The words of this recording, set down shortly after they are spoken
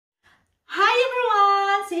Hi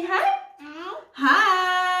everyone! Say hi! Hi.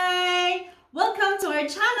 Hi! Welcome to our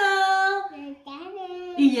channel!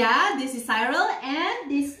 Yeah, this is Cyril and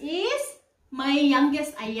this is my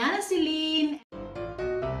youngest Ayana Celine.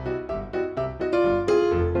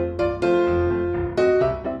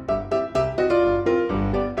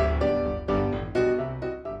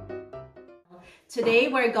 Today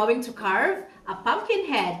we're going to carve a pumpkin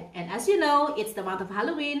head, and as you know, it's the month of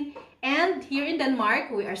Halloween, and here in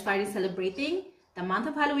Denmark we are starting celebrating the month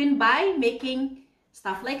of Halloween by making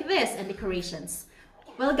stuff like this and decorations.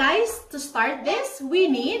 Well guys, to start this we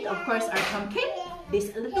need of course our pumpkin,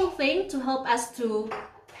 this little thing to help us to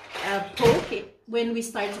poke it when we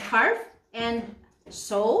start to carve, and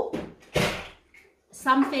so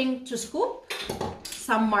something to scoop,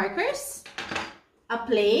 some markers, a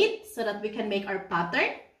plate so that we can make our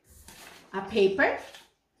pattern, a paper,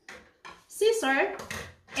 scissor,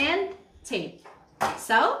 and tape.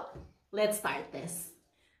 So, let's start this.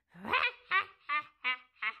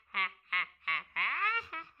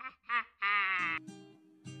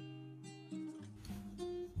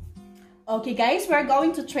 Okay guys, we're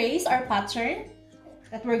going to trace our pattern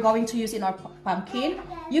that we're going to use in our pumpkin.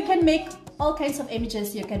 You can make all kinds of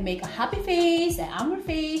images. You can make a happy face, an angry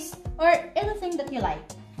face, or anything that you like.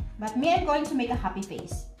 But me, I'm going to make a happy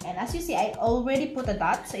face. And as you see, I already put a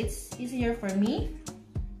dot, so it's easier for me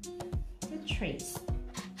to trace.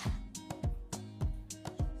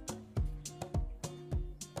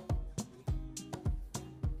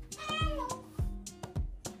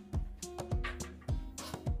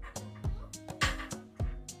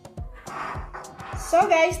 So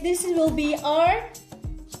guys, this will be our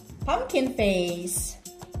pumpkin face.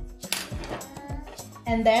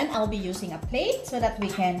 And then I'll be using a plate so that we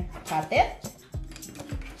can cut it.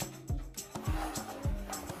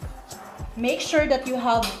 Make sure that you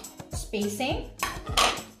have spacing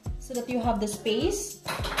so that you have the space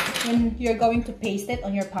when you're going to paste it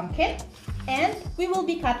on your pumpkin. And we will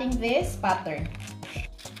be cutting this pattern.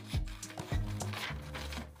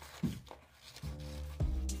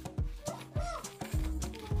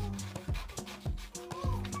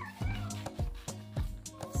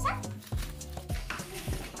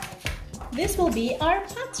 This will be our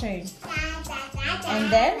pattern.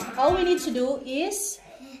 And then all we need to do is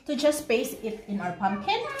to just paste it in our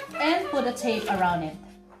pumpkin and put a tape around it.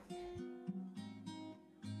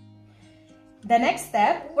 The next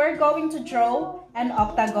step, we're going to draw an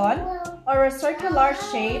octagon or a circular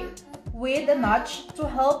shape with a notch to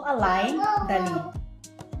help align the lid.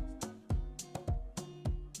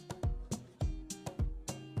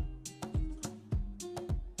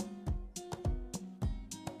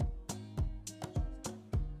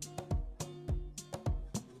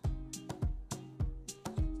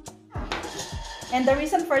 And the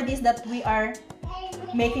reason for this that we are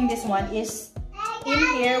making this one is in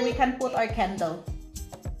here we can put our candle.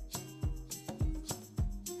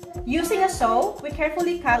 Using a saw, we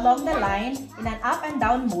carefully cut along the line in an up and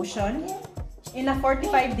down motion in a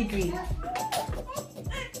 45-degree.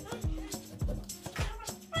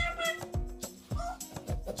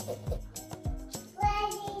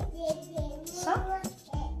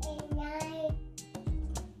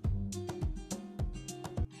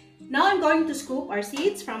 Now I'm going to scoop our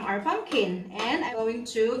seeds from our pumpkin, and I'm going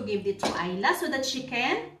to give it to Ayla so that she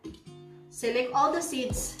can select all the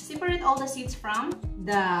seeds, separate all the seeds from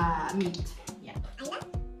the meat. Yeah. Ayla,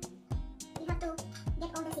 you have to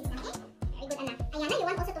get all the seeds, okay? Very good, Anna. Ayana, you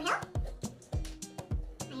want also to help?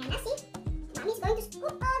 Ayana, see? Mommy is going to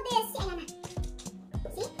scoop all this. See, Ayana.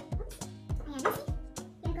 See? Oops. Ayana, see?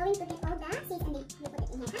 You're going to get all the seeds and then you put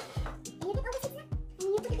it in here, huh? And you get all the seeds now? And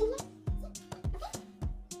you put it in here.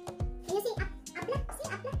 Can you see Apla? See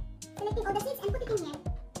Apla? Selecting all the seeds and put it in here.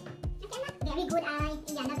 Okay, Anna? Very good,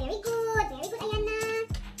 Ayana. Very good. Very good, Ayana.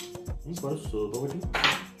 벌써 먹어지?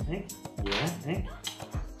 에? 예, 에?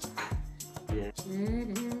 예.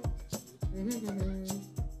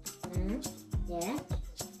 Yeah.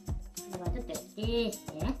 You want to get this?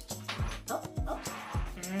 Yeah. Oh, oh.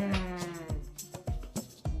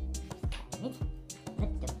 Right.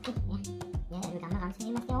 Let's do it. Yeah. Yeah. 이거 담아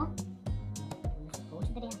감싸기 맞죠?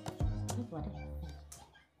 보시더래요. 이거 도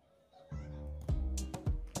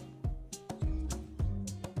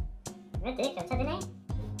왜 되게 겹쳐지네?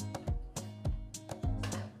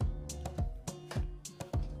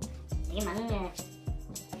 되게 많은 게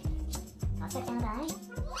어색한다.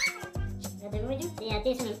 Det är som en use. Det är en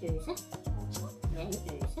use.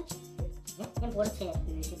 En både till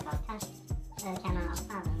usekast här. Kan man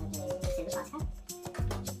använda det i sidofast här.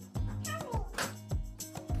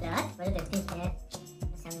 Där, var det duktigt.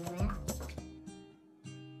 Sen med.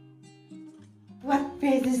 What?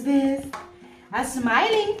 face is this? A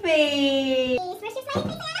smiling face. Where's your smiling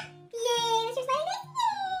face, Ayana? Yay! Where's your smiling face?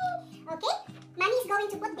 Yay! Okay, Mommy is going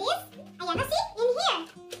to put this, Ayana, see, in here.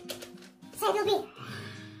 So it will be.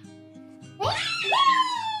 Yay!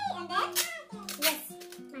 And then, yes,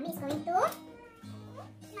 Mommy is going to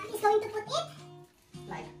put it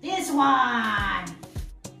Like this one.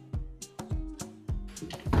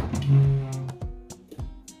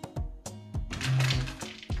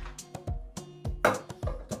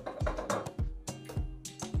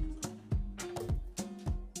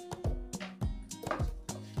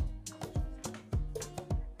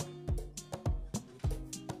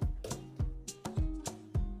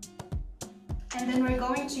 And then we're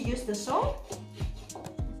going to use the salt.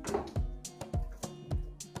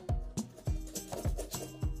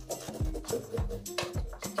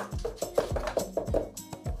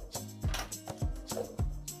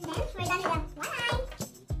 Then we're done with the one eye.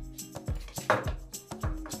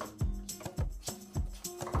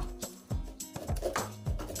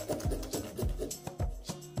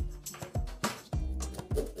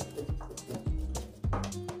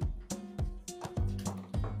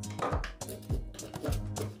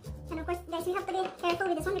 And of course, guys, you have to be careful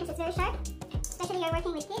with this one because it's very sharp, especially you're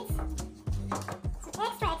working with kids. So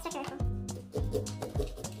extra careful.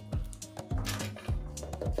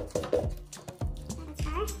 That's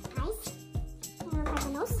our eyes. And we'll have the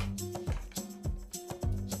nose.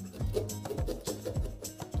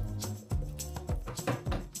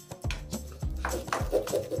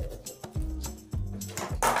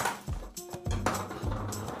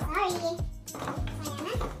 Sorry. Ayana.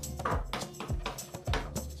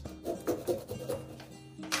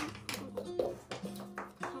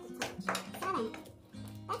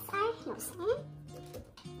 That's our nose. And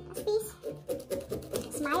last piece.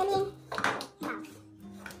 Smiling mouth.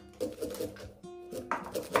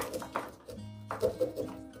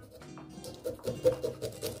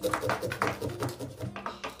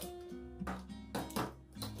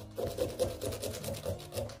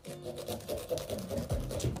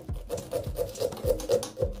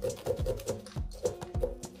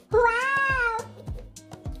 Wow!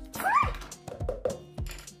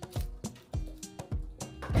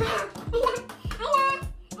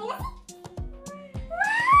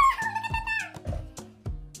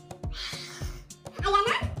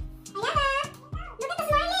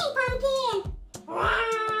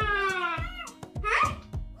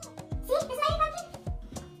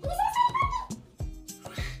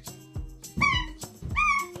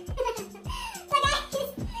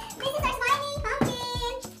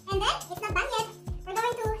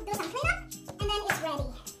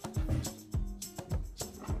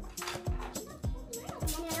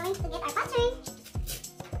 To get our pattern.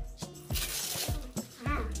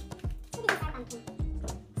 Wow. So this is our pumpkin.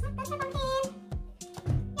 So that's our pumpkin.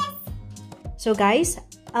 Yes. So guys,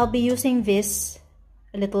 I'll be using this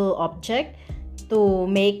little object to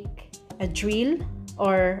make a drill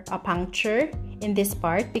or a puncture in this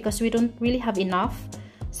part because we don't really have enough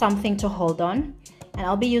something to hold on. And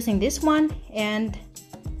I'll be using this one and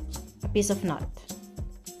a piece of nut.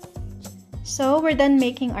 So we're done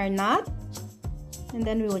making our knot. And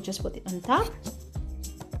then we will just put it on top.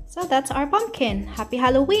 So that's our pumpkin. Happy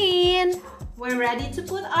Halloween! We're ready to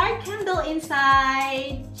put our candle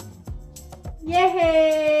inside. Yay!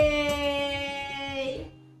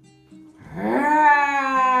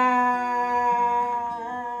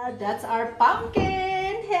 That's our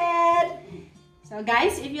pumpkin head. So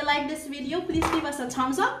guys, if you like this video, please give us a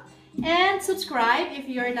thumbs up and subscribe if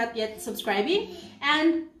you're not yet subscribing.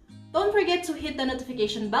 And don't forget to hit the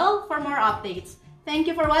notification bell for more updates. Thank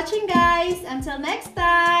you for watching, guys. Until next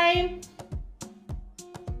time.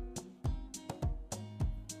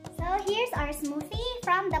 So here's our smoothie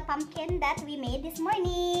from the pumpkin that we made this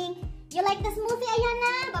morning. You like the smoothie,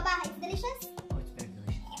 Ayana? Baba, it's delicious? Oh, it's very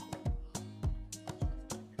delicious.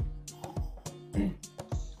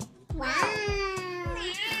 Wow!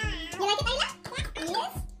 You like it, Ayla?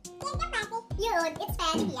 Yes? Cute. It's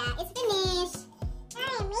finished. Yeah, it's finished.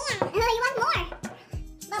 Oh, you want more?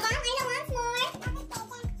 Baba, Ayla wants more.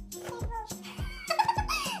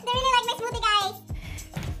 They really like my smoothie, guys.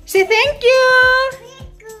 Say thank you.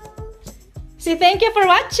 Say thank you for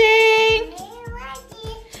watching.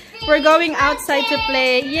 We're going outside to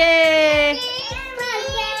play. Yay!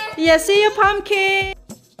 Yeah, see you, pumpkin.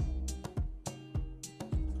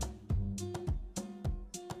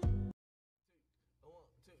 One,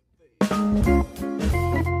 two, three.